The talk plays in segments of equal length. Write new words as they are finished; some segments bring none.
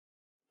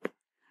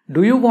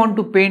Do you want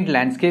to paint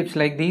landscapes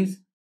like these?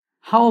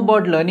 How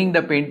about learning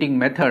the painting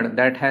method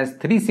that has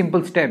 3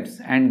 simple steps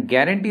and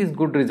guarantees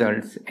good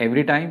results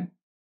every time?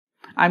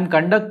 I'm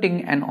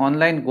conducting an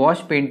online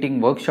gouache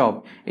painting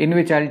workshop in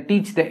which I'll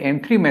teach the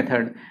M3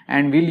 method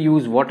and we'll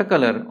use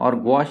watercolor or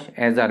gouache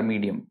as our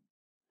medium.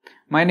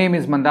 My name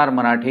is Mandar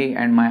Marathe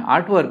and my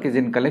artwork is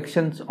in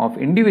collections of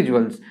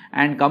individuals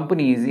and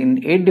companies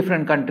in 8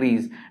 different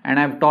countries, and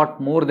I've taught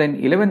more than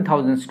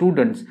 11,000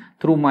 students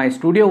through my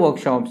studio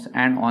workshops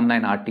and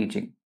online art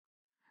teaching.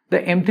 The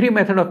M3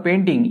 method of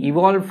painting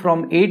evolved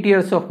from 8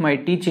 years of my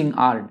teaching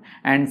art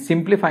and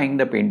simplifying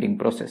the painting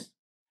process.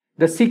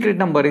 The secret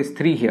number is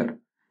 3 here.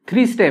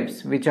 3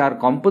 steps which are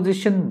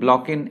composition,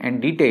 block-in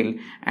and detail,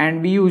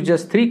 and we use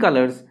just 3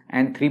 colors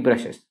and 3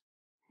 brushes.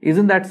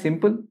 Isn't that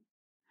simple?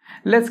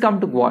 Let's come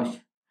to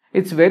gouache.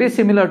 It's very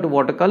similar to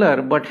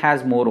watercolor but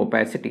has more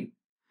opacity.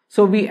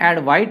 So we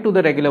add white to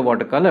the regular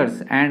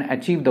watercolors and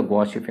achieve the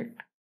gouache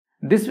effect.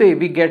 This way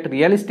we get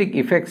realistic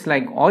effects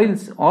like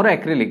oils or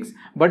acrylics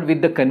but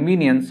with the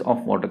convenience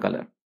of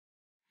watercolor.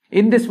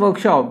 In this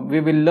workshop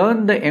we will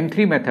learn the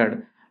M3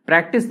 method,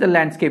 practice the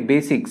landscape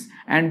basics,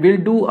 and we'll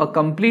do a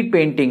complete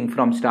painting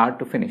from start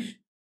to finish.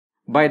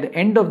 By the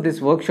end of this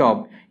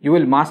workshop, you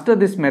will master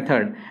this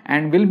method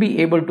and will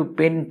be able to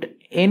paint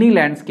any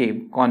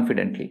landscape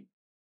confidently.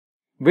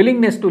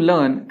 Willingness to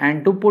learn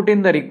and to put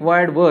in the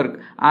required work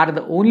are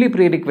the only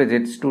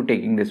prerequisites to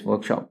taking this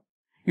workshop.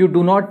 You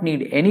do not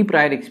need any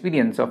prior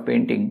experience of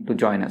painting to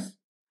join us.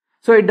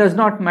 So it does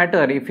not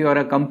matter if you are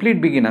a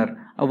complete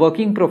beginner, a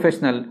working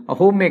professional, a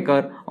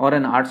homemaker, or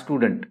an art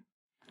student.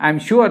 I am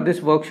sure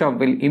this workshop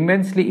will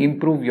immensely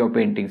improve your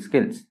painting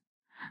skills.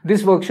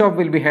 This workshop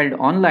will be held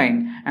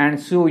online, and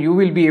so you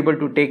will be able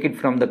to take it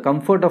from the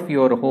comfort of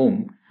your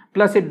home.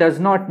 Plus it does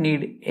not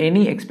need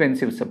any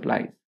expensive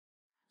supplies.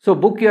 So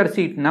book your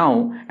seat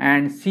now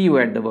and see you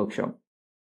at the workshop.